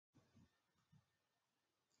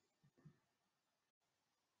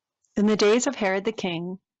In the days of Herod the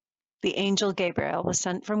king, the angel Gabriel was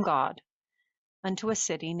sent from God unto a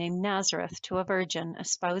city named Nazareth to a virgin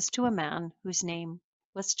espoused to a man whose name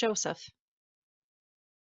was Joseph.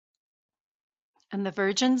 And the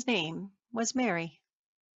virgin's name was Mary.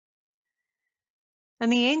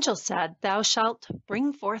 And the angel said, Thou shalt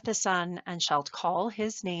bring forth a son, and shalt call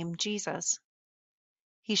his name Jesus.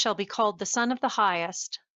 He shall be called the Son of the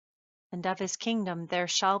Highest, and of his kingdom there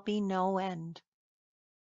shall be no end.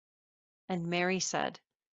 And Mary said,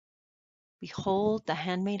 Behold, the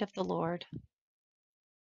handmaid of the Lord.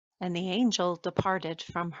 And the angel departed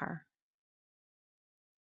from her.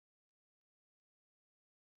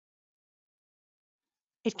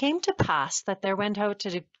 It came to pass that there went out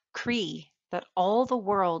a decree that all the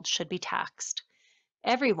world should be taxed,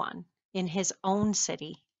 everyone in his own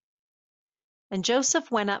city. And Joseph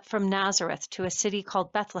went up from Nazareth to a city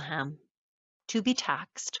called Bethlehem to be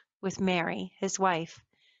taxed with Mary, his wife,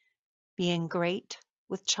 being great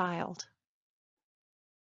with child.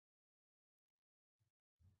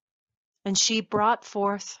 And she brought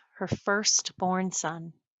forth her firstborn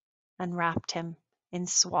son, and wrapped him in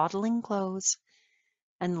swaddling clothes,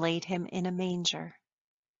 and laid him in a manger,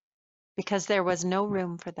 because there was no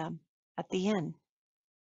room for them at the inn.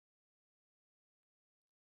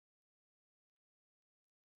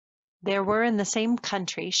 There were in the same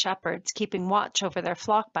country shepherds keeping watch over their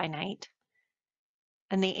flock by night.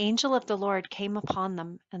 And the angel of the Lord came upon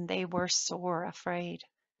them, and they were sore afraid.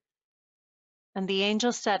 And the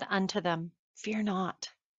angel said unto them, Fear not.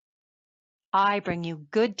 I bring you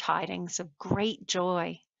good tidings of great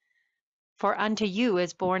joy. For unto you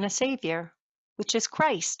is born a Savior, which is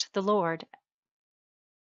Christ the Lord.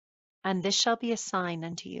 And this shall be a sign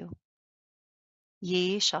unto you.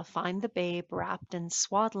 Ye shall find the babe wrapped in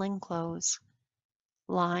swaddling clothes,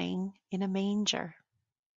 lying in a manger.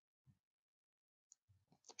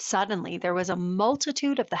 Suddenly there was a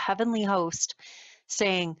multitude of the heavenly host,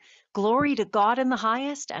 saying, Glory to God in the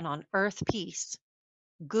highest, and on earth peace,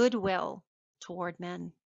 goodwill toward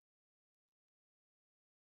men.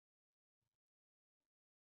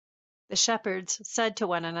 The shepherds said to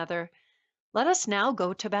one another, Let us now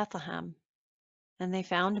go to Bethlehem. And they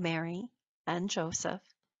found Mary and Joseph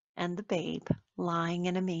and the babe lying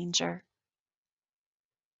in a manger.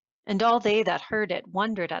 And all they that heard it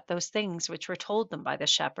wondered at those things which were told them by the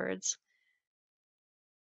shepherds.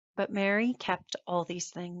 But Mary kept all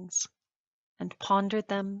these things, and pondered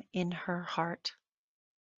them in her heart.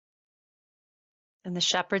 And the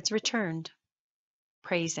shepherds returned,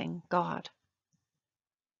 praising God.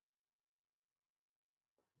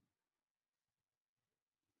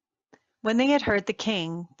 When they had heard the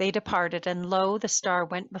king, they departed, and lo, the star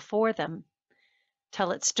went before them,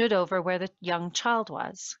 till it stood over where the young child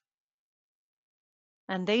was.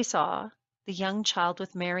 And they saw the young child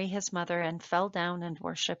with Mary his mother, and fell down and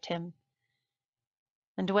worshipped him.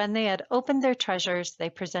 And when they had opened their treasures, they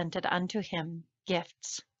presented unto him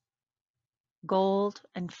gifts, gold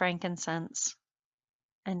and frankincense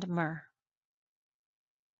and myrrh.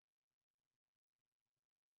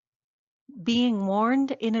 Being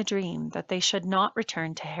warned in a dream that they should not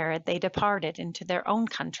return to Herod, they departed into their own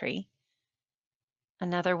country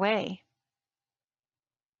another way.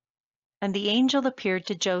 And the angel appeared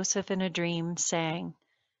to Joseph in a dream, saying,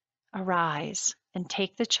 Arise, and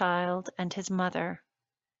take the child and his mother,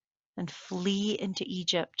 and flee into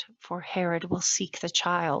Egypt, for Herod will seek the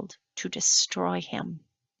child to destroy him.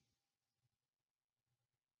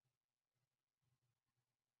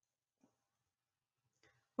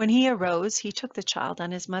 When he arose, he took the child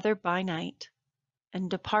and his mother by night, and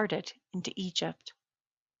departed into Egypt.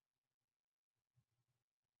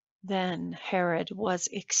 Then Herod was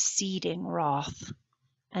exceeding wroth,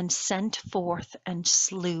 and sent forth and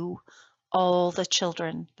slew all the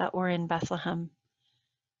children that were in Bethlehem,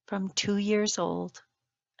 from 2 years old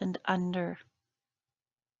and under.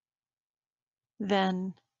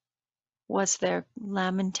 Then was there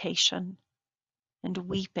lamentation and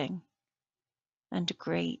weeping and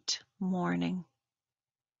great mourning.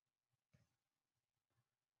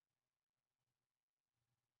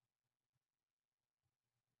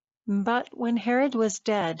 But when Herod was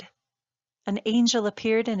dead, an angel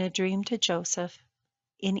appeared in a dream to Joseph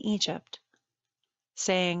in Egypt,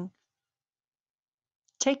 saying,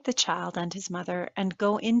 Take the child and his mother, and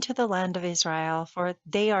go into the land of Israel, for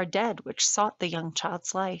they are dead which sought the young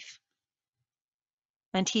child's life.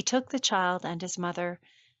 And he took the child and his mother,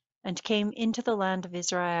 and came into the land of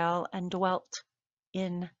Israel, and dwelt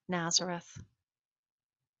in Nazareth.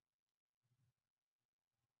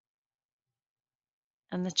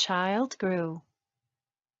 And the child grew,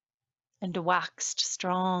 and waxed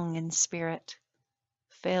strong in spirit,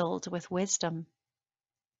 filled with wisdom,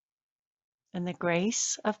 and the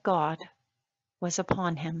grace of God was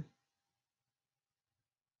upon him.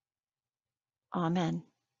 Amen.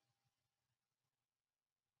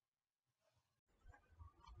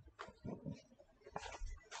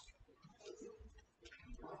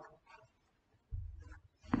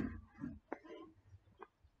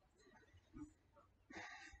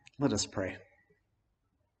 Let us pray.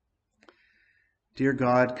 Dear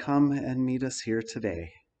God, come and meet us here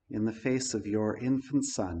today in the face of your infant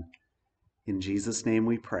Son. In Jesus' name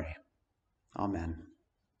we pray. Amen.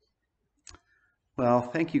 Well,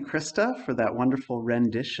 thank you, Krista, for that wonderful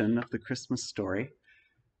rendition of the Christmas story.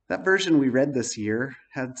 That version we read this year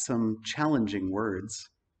had some challenging words.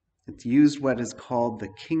 It used what is called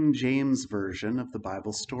the King James Version of the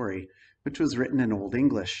Bible story, which was written in Old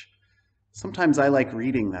English. Sometimes I like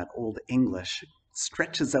reading that Old English. It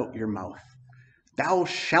stretches out your mouth. Thou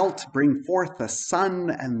shalt bring forth a son,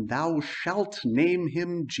 and thou shalt name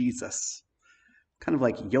him Jesus. Kind of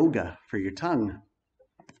like yoga for your tongue.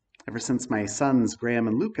 Ever since my sons, Graham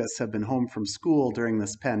and Lucas, have been home from school during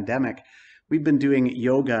this pandemic, we've been doing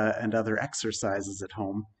yoga and other exercises at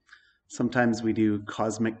home. Sometimes we do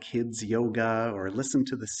Cosmic Kids yoga or listen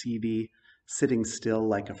to the CD, Sitting Still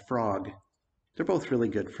Like a Frog. They're both really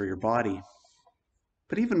good for your body.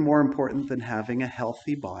 But even more important than having a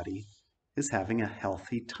healthy body is having a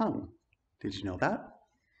healthy tongue. Did you know that?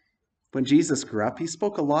 When Jesus grew up, he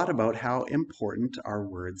spoke a lot about how important our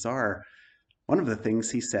words are. One of the things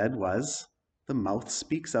he said was, the mouth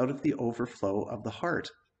speaks out of the overflow of the heart.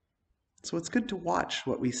 So it's good to watch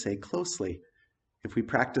what we say closely. If we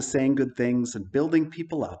practice saying good things and building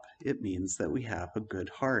people up, it means that we have a good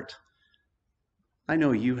heart. I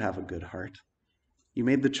know you have a good heart. You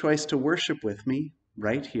made the choice to worship with me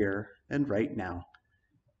right here and right now.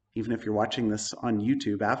 Even if you're watching this on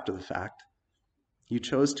YouTube after the fact, you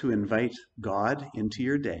chose to invite God into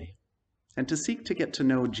your day and to seek to get to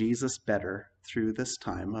know Jesus better through this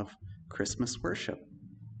time of Christmas worship.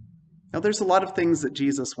 Now, there's a lot of things that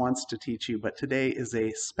Jesus wants to teach you, but today is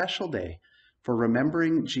a special day for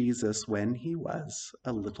remembering Jesus when he was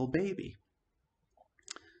a little baby.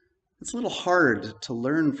 It's a little hard to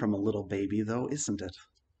learn from a little baby, though, isn't it?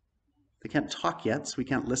 They can't talk yet, so we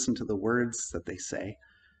can't listen to the words that they say.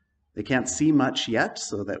 They can't see much yet,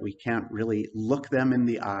 so that we can't really look them in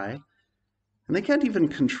the eye. And they can't even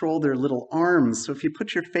control their little arms, so if you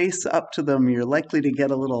put your face up to them, you're likely to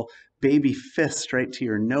get a little baby fist right to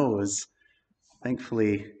your nose.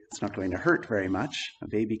 Thankfully, it's not going to hurt very much. A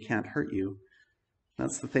baby can't hurt you.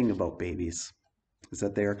 That's the thing about babies, is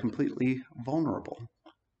that they are completely vulnerable.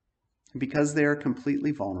 And because they are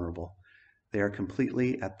completely vulnerable, they are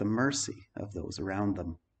completely at the mercy of those around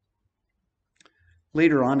them.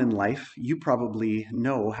 Later on in life, you probably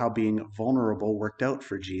know how being vulnerable worked out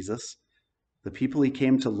for Jesus. The people he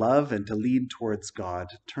came to love and to lead towards God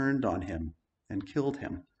turned on him and killed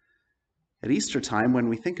him. At Easter time, when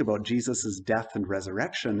we think about Jesus' death and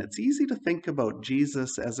resurrection, it's easy to think about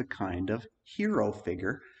Jesus as a kind of hero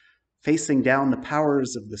figure, facing down the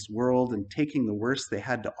powers of this world and taking the worst they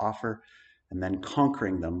had to offer and then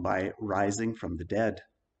conquering them by rising from the dead.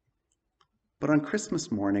 But on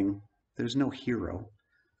Christmas morning, there's no hero.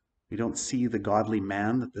 We don't see the godly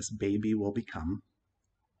man that this baby will become.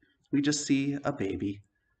 We just see a baby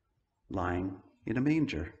lying in a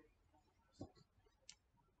manger.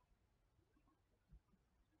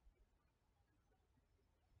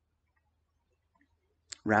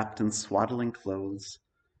 Wrapped in swaddling clothes,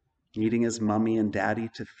 needing his mummy and daddy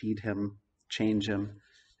to feed him, change him,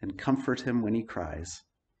 and comfort him when he cries.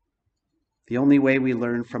 The only way we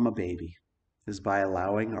learn from a baby is by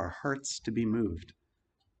allowing our hearts to be moved,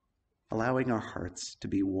 allowing our hearts to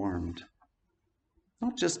be warmed.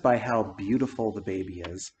 Not just by how beautiful the baby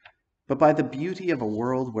is, but by the beauty of a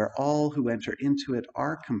world where all who enter into it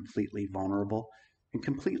are completely vulnerable and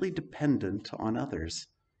completely dependent on others.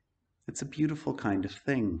 It's a beautiful kind of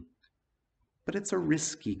thing, but it's a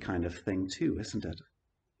risky kind of thing too, isn't it?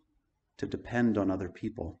 To depend on other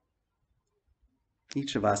people.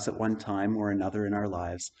 Each of us at one time or another in our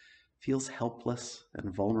lives feels helpless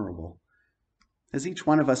and vulnerable. As each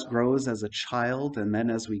one of us grows as a child, and then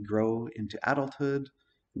as we grow into adulthood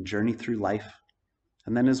and journey through life,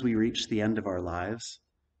 and then as we reach the end of our lives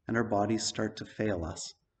and our bodies start to fail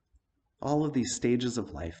us, all of these stages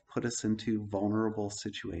of life put us into vulnerable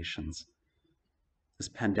situations. This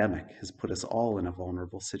pandemic has put us all in a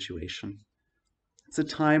vulnerable situation. It's a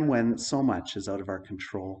time when so much is out of our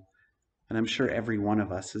control, and I'm sure every one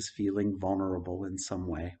of us is feeling vulnerable in some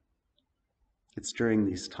way. It's during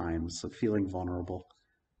these times of feeling vulnerable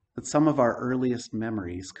that some of our earliest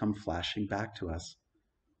memories come flashing back to us.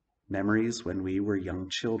 memories when we were young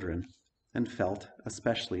children and felt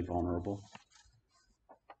especially vulnerable.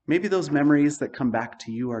 Maybe those memories that come back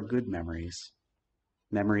to you are good memories,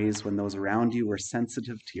 memories when those around you were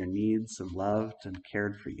sensitive to your needs and loved and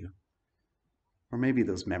cared for you. Or maybe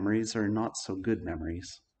those memories are not so good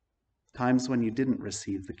memories, times when you didn't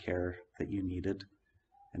receive the care that you needed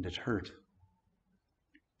and it hurt.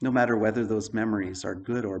 No matter whether those memories are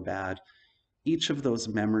good or bad, each of those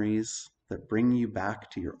memories that bring you back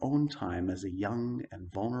to your own time as a young and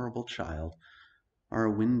vulnerable child are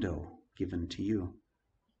a window given to you.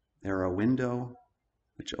 They're a window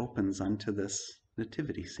which opens onto this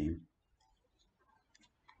nativity scene.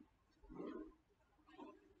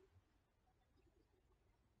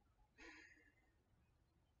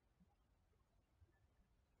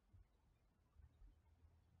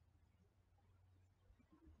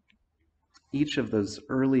 Each of those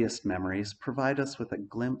earliest memories provide us with a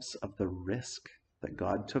glimpse of the risk that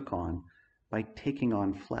God took on by taking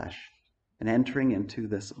on flesh and entering into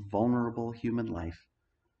this vulnerable human life.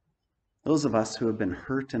 Those of us who have been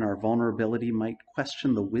hurt in our vulnerability might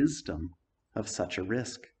question the wisdom of such a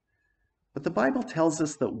risk. But the Bible tells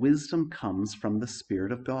us that wisdom comes from the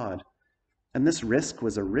Spirit of God. And this risk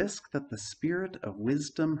was a risk that the Spirit of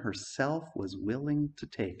wisdom herself was willing to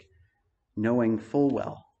take, knowing full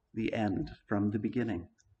well the end from the beginning.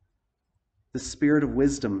 The Spirit of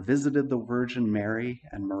wisdom visited the Virgin Mary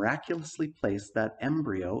and miraculously placed that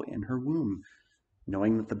embryo in her womb,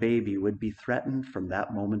 knowing that the baby would be threatened from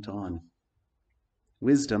that moment on.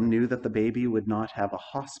 Wisdom knew that the baby would not have a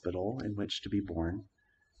hospital in which to be born.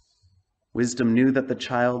 Wisdom knew that the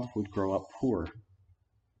child would grow up poor.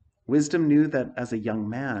 Wisdom knew that as a young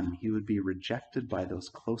man, he would be rejected by those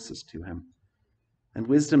closest to him. And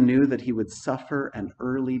wisdom knew that he would suffer an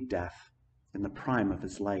early death in the prime of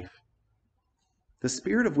his life. The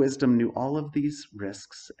Spirit of wisdom knew all of these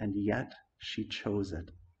risks, and yet she chose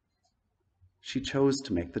it. She chose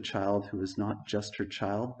to make the child who was not just her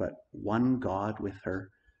child, but one God with her,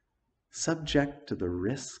 subject to the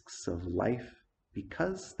risks of life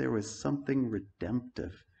because there was something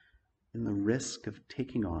redemptive in the risk of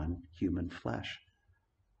taking on human flesh.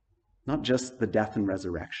 Not just the death and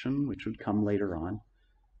resurrection, which would come later on.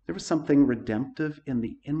 There was something redemptive in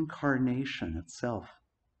the incarnation itself.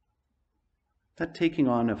 That taking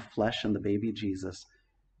on of flesh in the baby Jesus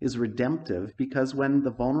is redemptive because when the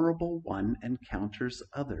vulnerable one encounters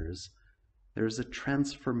others, there's a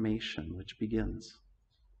transformation which begins.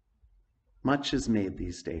 Much is made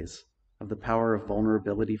these days of the power of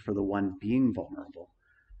vulnerability for the one being vulnerable,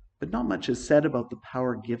 but not much is said about the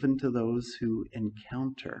power given to those who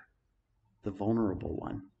encounter the vulnerable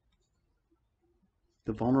one.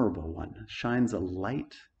 The vulnerable one shines a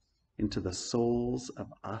light into the souls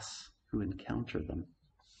of us who encounter them.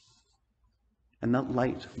 And that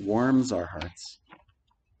light warms our hearts.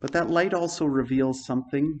 But that light also reveals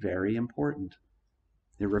something very important.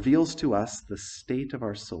 It reveals to us the state of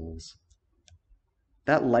our souls.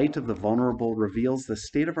 That light of the vulnerable reveals the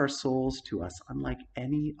state of our souls to us unlike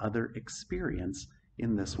any other experience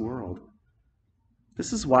in this world.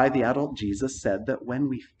 This is why the adult Jesus said that when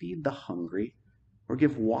we feed the hungry, or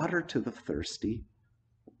give water to the thirsty,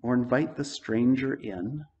 or invite the stranger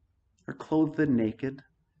in, or clothe the naked,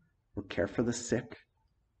 or care for the sick,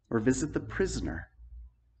 or visit the prisoner,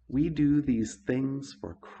 we do these things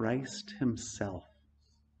for Christ himself.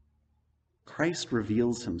 Christ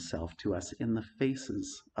reveals himself to us in the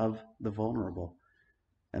faces of the vulnerable,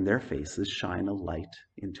 and their faces shine a light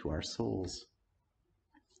into our souls.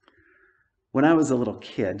 When I was a little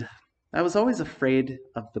kid, I was always afraid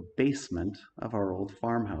of the basement of our old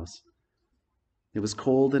farmhouse. It was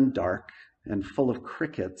cold and dark and full of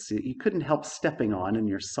crickets you couldn't help stepping on in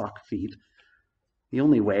your sock feet. The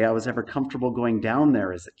only way I was ever comfortable going down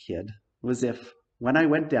there as a kid was if, when I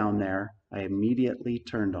went down there, I immediately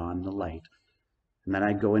turned on the light. And then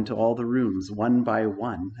I'd go into all the rooms one by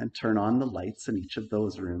one and turn on the lights in each of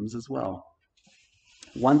those rooms as well.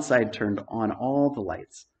 Once I'd turned on all the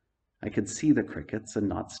lights, I could see the crickets and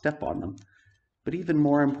not step on them. But even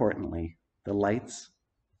more importantly, the lights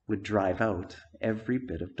would drive out every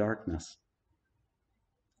bit of darkness.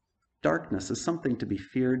 Darkness is something to be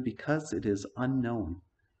feared because it is unknown.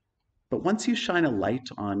 But once you shine a light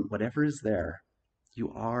on whatever is there,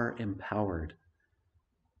 you are empowered.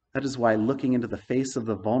 That is why looking into the face of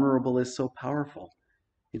the vulnerable is so powerful.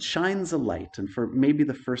 It shines a light, and for maybe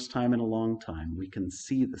the first time in a long time, we can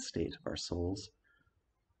see the state of our souls.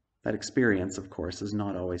 That experience, of course, is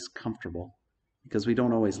not always comfortable because we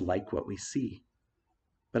don't always like what we see.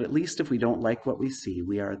 But at least if we don't like what we see,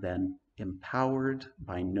 we are then empowered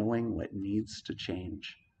by knowing what needs to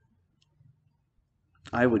change.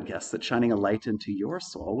 I would guess that shining a light into your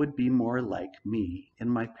soul would be more like me in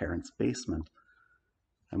my parents' basement.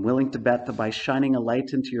 I'm willing to bet that by shining a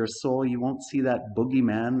light into your soul, you won't see that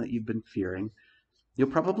boogeyman that you've been fearing. You'll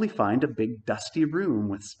probably find a big dusty room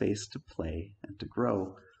with space to play and to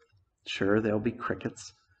grow. Sure, there'll be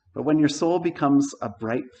crickets, but when your soul becomes a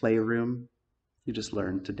bright playroom, you just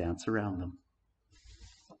learn to dance around them.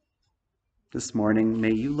 This morning,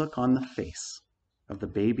 may you look on the face of the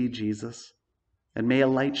baby Jesus, and may a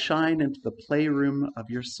light shine into the playroom of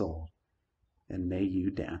your soul, and may you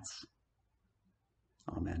dance.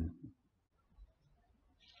 Amen.